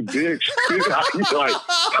 fuck you, bitch.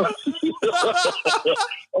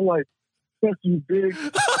 I'm like, fuck you, big.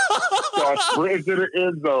 So I sprint to the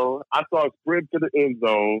end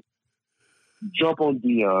zone. Jump on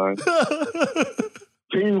Deion.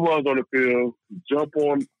 Team runs on the field, jump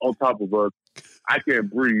on top of us. I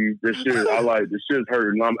can't breathe. This shit's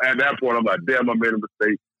hurting. At that point, I'm like, damn, I made a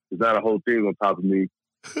mistake. There's not a whole team on top of me.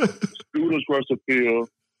 Students rush the field.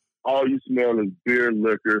 all you smell is beer,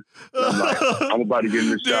 liquor. And I'm like, I'm about to get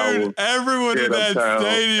in the shower. Dude, everyone in that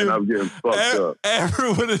stadium, and I'm getting fucked up.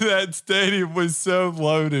 Everyone in that stadium was so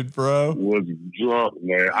loaded, bro. Was drunk,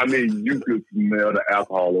 man. I mean, you could smell the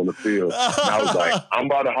alcohol on the field. And I was like, I'm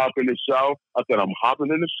about to hop in the shower. I said, I'm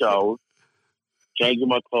hopping in the shower, changing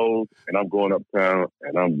my clothes, and I'm going uptown,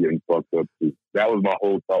 and I'm getting fucked up too. That was my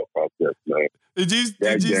whole thought process, man. Did you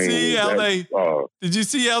see how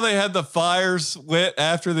they had the fires lit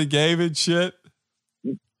after the game and shit?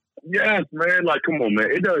 Yes, man. Like, come on,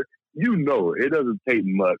 man. It doesn't take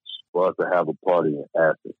much for us to have a party in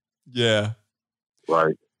Athens. Yeah.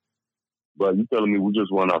 Right. But you telling me we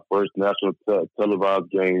just won our first national televised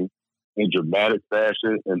game in dramatic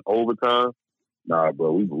fashion in overtime? Nah,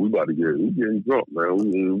 bro, we about to we getting drunk, man.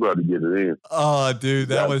 We about to get it in. Oh, dude,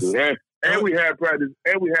 that was. And we had practice.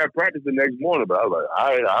 And we had practice the next morning. But I was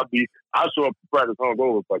like, I'll show up to practice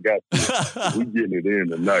hungover if I got to. We getting it in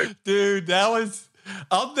tonight, dude. That was.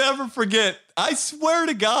 I'll never forget. I swear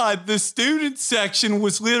to God, the student section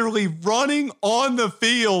was literally running on the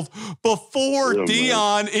field before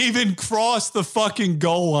Deion even crossed the fucking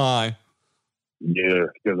goal line. Yeah,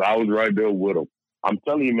 because I was right there with him. I'm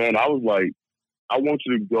telling you, man. I was like, I want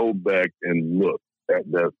you to go back and look.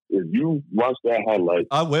 That if you watch that highlight,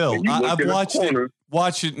 I will. I've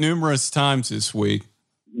watched it numerous times this week.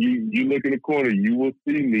 You look in the corner, you will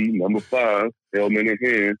see me, number 5, helmet in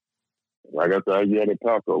hand. Like I said, you had a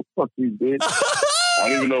taco. Fuck you, bitch. I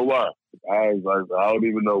don't even know why. I don't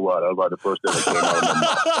even know why. That was like the first thing that came out of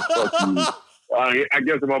my mouth. Fuck you. I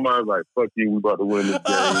guess in my mind, I was like, fuck you, we about to win this game.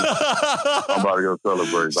 I'm about to go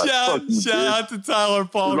celebrate. Like, shout out to Tyler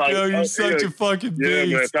Paul. Like, you're such a fucking beast.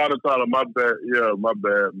 Yeah, man. Shout out to Tyler. My bad. Yeah, my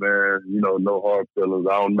bad, man. You know, no hard feelings.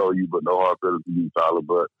 I don't know you, but no hard feelings to you, Tyler.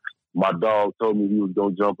 But my dog told me he was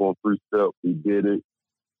going to jump on 3 steps. He did it.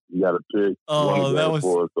 You got a pick. Oh, that was...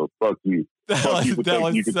 For it, so fuck you. That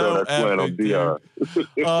was so epic, dude.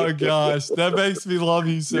 Oh, gosh. That makes me love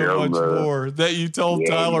you so much more. That you told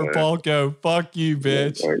Tyler Palco, fuck you,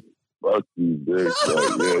 bitch. Yeah, fuck you, bitch.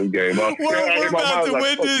 Yeah, game up. We're about to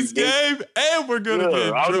win this game, and we're going to get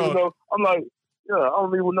drunk. I don't even know. I'm like, I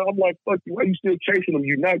don't even know. I'm like, fuck you. Why you still chasing him?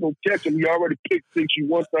 You're not going to catch him. You already picked 6 you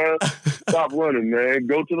one time. Stop running, man.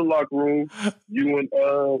 Go to the locker room. You and,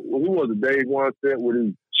 who was it? Dave Wanstead with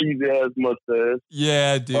his cheesy ass mustache.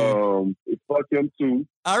 Yeah, dude. Fuck him too.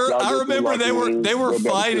 I remember they were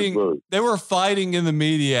fighting. They were fighting in the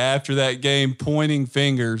media after that game, pointing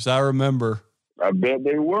fingers. I remember. I bet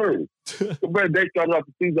they were. But they started off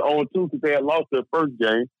the season 0-2 because they had lost their first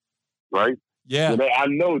game, right? Yeah. So I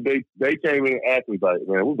know they came in and asked me like,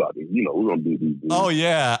 man, we're about to, we're gonna beat these dudes. Oh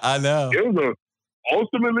yeah, I know.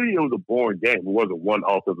 Ultimately, it was a boring game. It wasn't one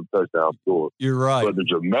offensive touchdown score. You're right. But the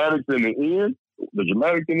dramatics in the end,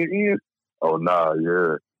 oh nah,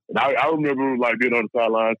 yeah. And I remember like being on the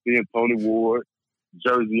sideline, seeing Tony Ward,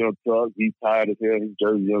 jersey untucked. He's tired as hell, his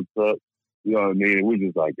jersey untucked. You know what I mean? We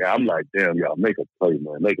just like, I'm like, damn, y'all, make a play,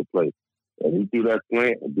 man, make a play. And he threw that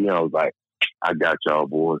slant, and Deion was like, I got y'all,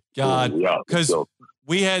 boys. God, because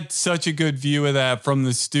we had such a good view of that from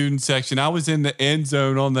the student section. I was in the end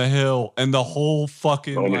zone on the hill, and the whole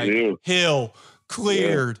fucking hill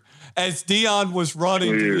cleared as Deion was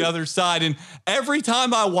running to the other side. And every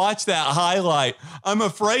time I watch that highlight, I'm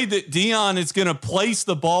afraid that Deion is going to place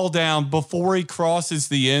the ball down before he crosses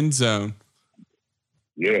the end zone.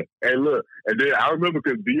 Yeah, and look, and then I remember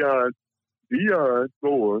because Deion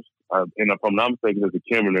scores, and if I'm not mistaken, there's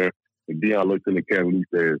a camera there, and Deion looks in the camera and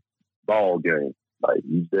he says, ball game. Like,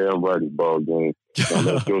 you damn right, it's ball game. Now,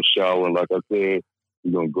 let's go shower. And like I said,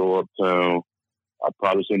 we're going to go uptown. I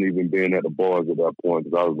probably shouldn't even been at the bars at that point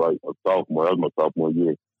because I was like a sophomore. That was my sophomore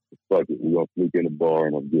year. Fuck it. We're going to sneak in the bar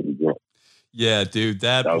and I'm getting drunk. Yeah, dude,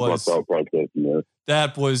 that was my thought process, man.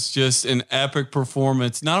 That was just an epic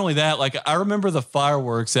performance. Not only that, like I remember the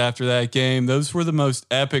fireworks after that game. Those were the most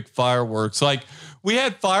epic fireworks. Like we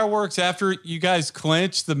had fireworks after you guys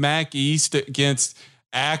clinched the MAC East against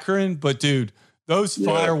Akron, but dude, those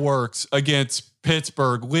fireworks against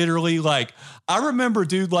Pittsburgh, literally, like I remember,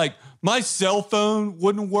 dude, like my cell phone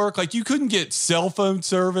wouldn't work. Like you couldn't get cell phone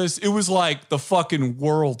service. It was like the fucking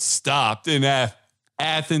world stopped in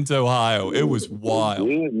Athens, Ohio. It was wild.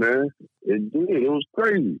 It did, man. It did. It was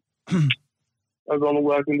crazy. That's the only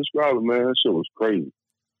way I can describe it, man. That shit was crazy.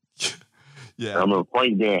 Yeah. I remember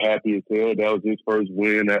Frank being happy as hell. That was his first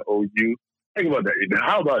win at OU. Think about that.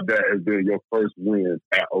 How about that as being your first win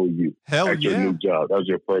at OU? Hell at your new job. That was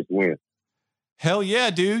your first win. Hell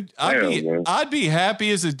yeah, dude. I'd be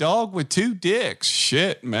happy as a dog with 2 dicks.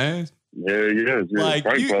 Shit, man. Yeah. Like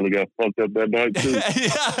Frank probably got fucked up that night too.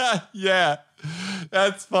 yeah.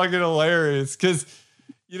 That's fucking hilarious. Cause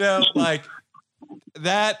Like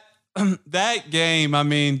that game, I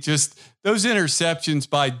mean, just those interceptions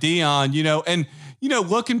by Dion, and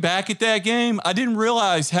looking back at that game, I didn't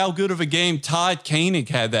realize how good of a game Todd Koenig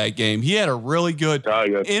had that game. He had a really good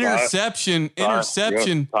interception. Todd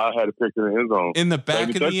had a pick in the end zone. In the back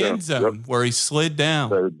of the end zone where he slid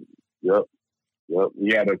down. Yep.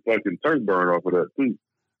 He had a fucking turf burn off of that too.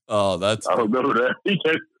 Oh, I remember that. He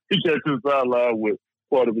catch his sideline with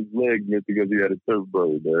part of his leg missed because he had a turf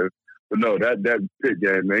burn, man. But no, that pit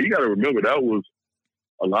game, man, you got to remember that was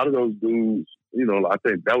a lot of those dudes. I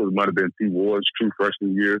think that might have been T. Ward's true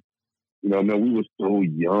freshman year. Man, we were so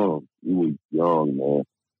young. We were young, man.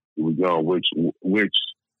 We were young, which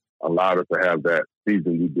allowed us to have that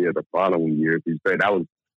season we did the following year. You say that was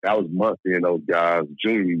Muncie and those guys'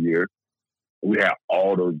 junior year. We had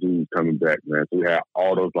all those dudes coming back, man. So we had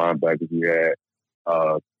all those linebackers. We had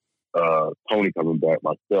Tony coming back,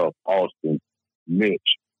 myself, Austin, Mitch,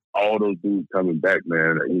 all those dudes coming back,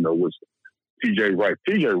 man. Which TJ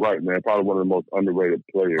Wright, man, probably one of the most underrated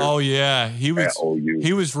players. Oh yeah, he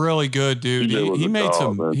was really good, dude. He made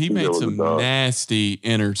some nasty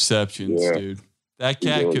interceptions, dude. That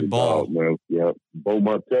cat could ball, man. Yeah,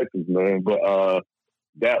 Beaumont, Texas, man. But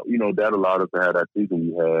that allowed us to have that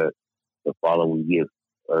season we had the following year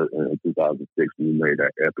in 2006 when we made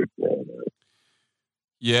that epic run, man.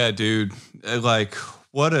 Yeah, dude. Like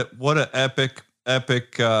what a epic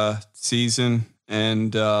season,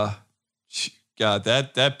 and God,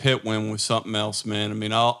 that pit win was something else, man. I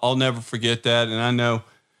mean, I'll never forget that, and I know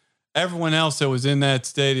everyone else that was in that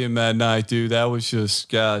stadium that night, dude. That was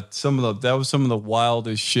just some of the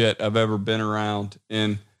wildest shit I've ever been around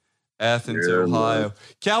in Athens, Ohio. Man.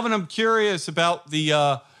 Kalvin, I'm curious about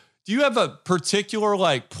the. Do you have a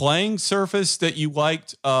particular playing surface that you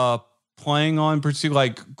liked playing on,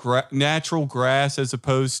 particularly natural grass as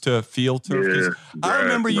opposed to field turf? I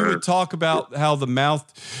remember you would talk about how the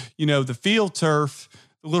field turf,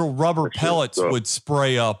 the little rubber pellets would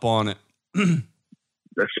spray up on it.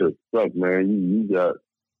 That shit sucks, man. That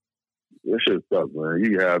shit sucks, man.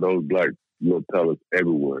 You have those black little pellets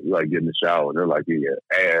everywhere. You get in the shower and they're like in your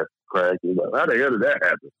ass crack. You're like, how the hell did that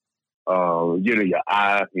happen? Get in your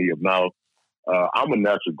eye, in your mouth. I'm a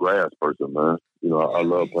natural grass person, man. I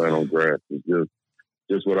love playing on grass. It's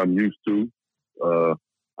just what I'm used to.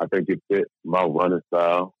 I think it fit my running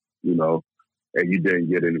style, and you didn't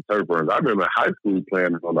get any turf burns. I remember high school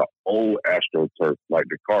playing on the old AstroTurf, like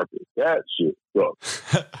the carpet. That shit sucked.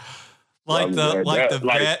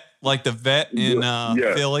 the vet in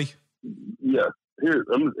Philly. Yeah.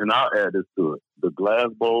 And I'll add this to it. The Glass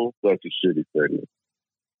Bowl, such a shitty stadium.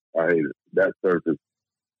 I hate it. That surface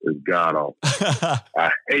is god awful. I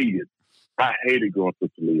hate it. I hated going to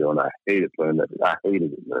Toledo, and I hated playing that. I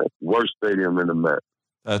hated it, man. Worst stadium in the Met.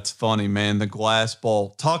 That's funny, man. The Glass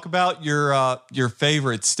Bowl. Talk about your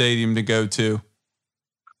favorite stadium to go to.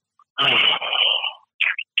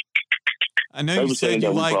 I know you said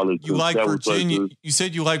you like Virginia. You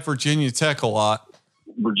said you like Virginia Tech a lot.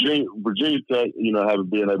 Virginia Tech, having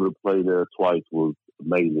been able to play there twice was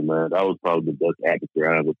amazing, man. That was probably the best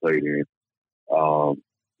atmosphere I ever played in.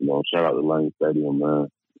 Shout out to Lane Stadium, man.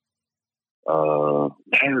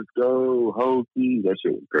 Let's go, Hokie. That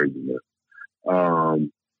shit was crazy,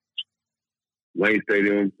 man. Lane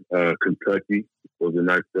Stadium, Kentucky was a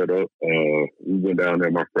nice setup. We went down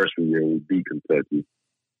there my freshman year and we beat Kentucky.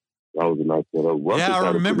 That was a nice setup.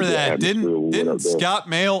 I remember that. Didn't Scott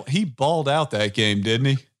Mail, he balled out that game, didn't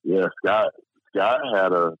he? Yeah, Scott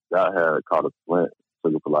had caught a slant.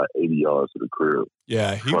 Took it for 80 yards to the crib.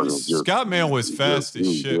 Yeah, Scott Mail was fast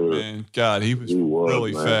as shit, good. Man. God, he was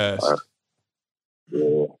really fast.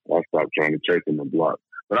 I stopped trying to chase him and block.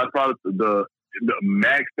 But I thought the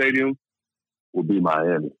Mac Stadium would be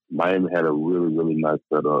Miami. Miami had a really, really nice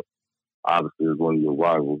setup. Obviously, it's one of your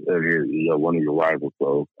rivals.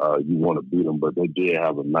 So you want to beat them. But they did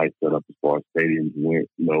have a nice setup as far as stadiums went.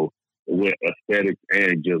 With aesthetics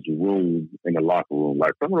and just room in the locker room.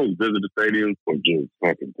 Like some of those visitor stadiums were just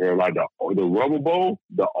fucking terrible. Like the Rubber Bowl,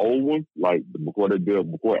 the old one, before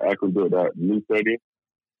Akron built that new stadium.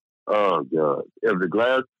 Oh God!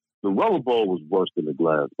 The Rubber Bowl was worse than the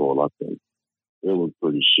Glass Bowl. I think it was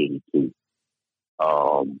pretty shitty too.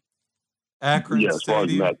 Akron as far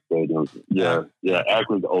as Mac stadiums,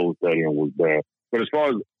 Akron's old stadium was bad. But as far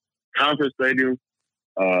as conference stadiums.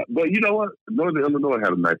 But you know what? Northern Illinois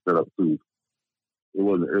had a nice setup too. It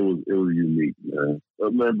was unique, man.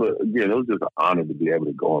 But again, it was just an honor to be able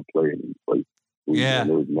to go and play in these places. Yeah, it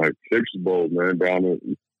was like Texas Bowl, man, down there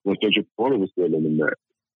when Central Florida was still in the Met.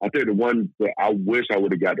 I think the one that I wish I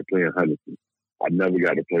would have got to play in Huntington. I never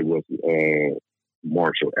got to play with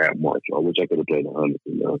Marshall at Marshall. I wish I could have played in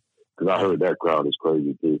Huntington, man, because I heard that crowd is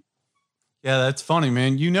crazy too. Yeah, that's funny,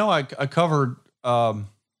 man. I covered.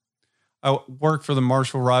 I worked for the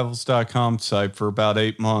MarshallRivals.com site for about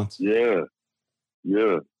 8 months. Yeah,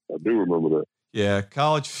 I do remember that. Yeah,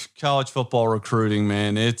 college football recruiting,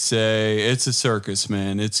 man. It's a circus,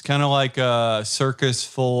 man. It's kind of like a circus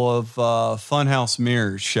full of funhouse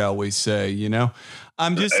mirrors, shall we say? You know,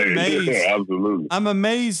 I'm just amazed. Absolutely, I'm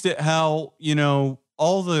amazed at how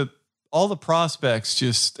all the prospects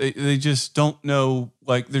they just don't know.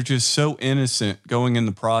 Like they're just so innocent going in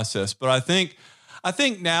the process. But I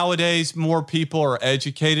think nowadays more people are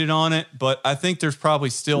educated on it. But I think there's probably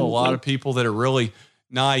still a lot of people that are really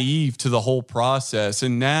naive to the whole process.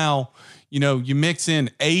 And now, you mix in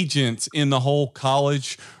agents in the whole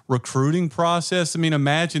college recruiting process. I mean,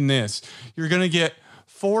 imagine this. You're going to get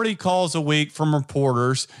 40 calls a week from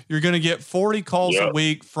reporters. You're going to get 40 calls a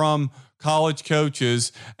week from college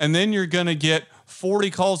coaches. And then you're going to get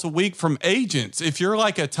 40 calls a week from agents. If you're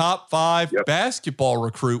like a top 5 basketball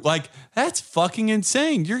recruit, like that's fucking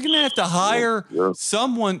insane. You're going to have to hire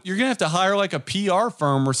someone. You're going to have to hire like a PR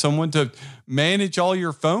firm or someone to manage all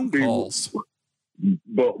your phone calls.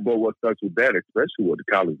 But what sucks with that, especially with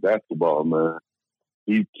the college basketball, man,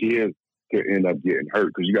 these kids can end up getting hurt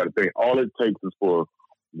because you got to think all it takes is for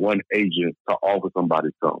one agent to offer somebody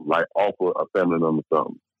something, like offer a family member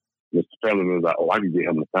something. This family member's like, I can get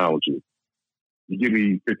him to sign with you. You give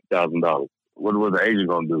me $50,000. What was the agent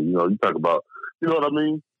gonna do? You talk about, you know what I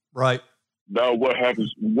mean? Right. Now, what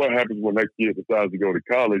happens when that kid decides to go to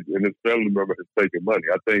college and his family member is taking money?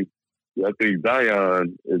 I think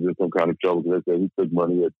Zion is in some kind of trouble because they said he took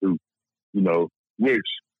money here too. Which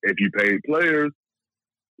if you paid players,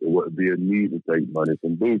 it wouldn't be a need to take money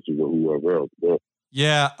from boosters or whoever else. But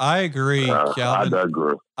yeah, I agree, Kalvin. I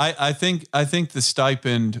digress. I think the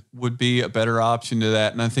stipend would be a better option to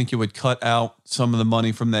that, and I think it would cut out some of the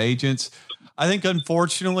money from the agents. I think,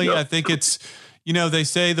 unfortunately, I think it's, they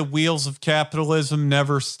say the wheels of capitalism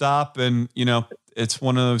never stop, and it's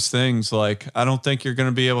one of those things. Like I don't think you're going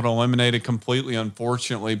to be able to eliminate it completely,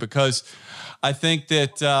 unfortunately, because I think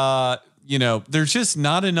that there's just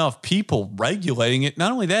not enough people regulating it.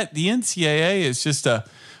 Not only that, the NCAA is just a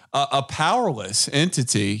powerless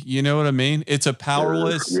entity. You know what I mean? It's a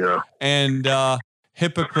powerless and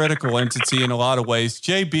hypocritical entity in a lot of ways.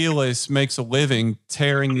 Jay Bilas makes a living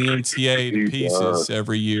tearing the NCAA to pieces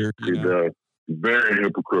every year. He does. Very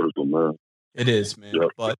hypocritical, man. It is, man. Yep,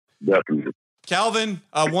 but definitely. Calvin,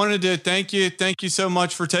 I wanted to thank you. Thank you so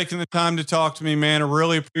much for taking the time to talk to me, man. I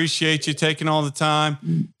really appreciate you taking all the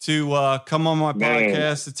time to come on my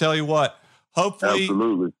podcast. To tell you what,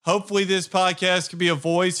 hopefully this podcast can be a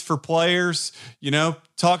voice for players,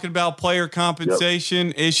 talking about player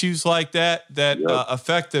compensation, issues like that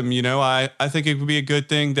affect them. I think it would be a good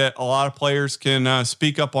thing that a lot of players can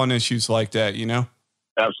speak up on issues like that,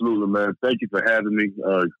 Absolutely, man. Thank you for having me.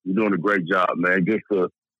 You're doing a great job, man. Just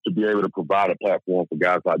to be able to provide a platform for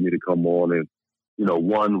guys like me to come on and,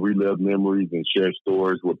 relive memories and share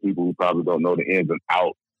stories with people who probably don't know the ins and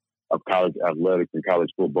outs of college athletics and college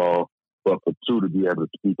football. But for two, to be able to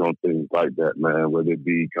speak on things like that, man, whether it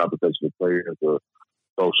be compensation for players or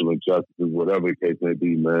social injustices, whatever the case may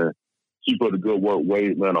be, man. Keep up the good work,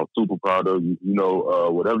 Wade, man. I'm super proud of you.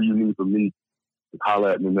 Whatever you need from me, just holler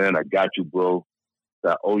at me, man. I got you, bro.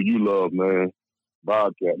 That OU love, man.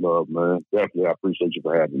 Bobcat love, man. Definitely, I appreciate you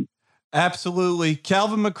for having me. Absolutely.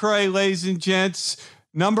 Kalvin McRae, ladies and gents.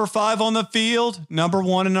 Number 5 on the field, number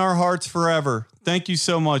 1 in our hearts forever. Thank you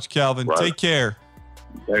so much, Kalvin. Right. Take care.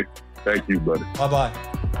 Thank you, buddy. Bye-bye.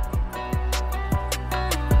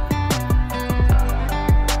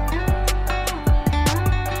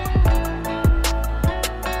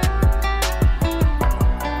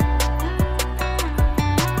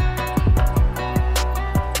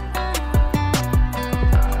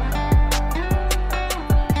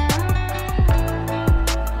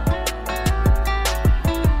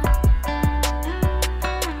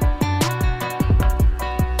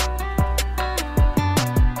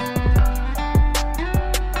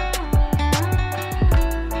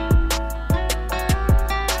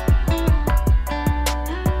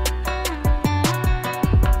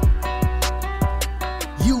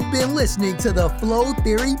 Listening to the Flow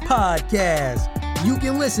Theory Podcast. You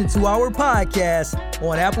can listen to our podcast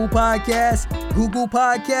on Apple Podcasts, Google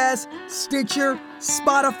Podcasts, Stitcher,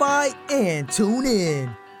 Spotify, and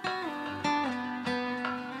TuneIn.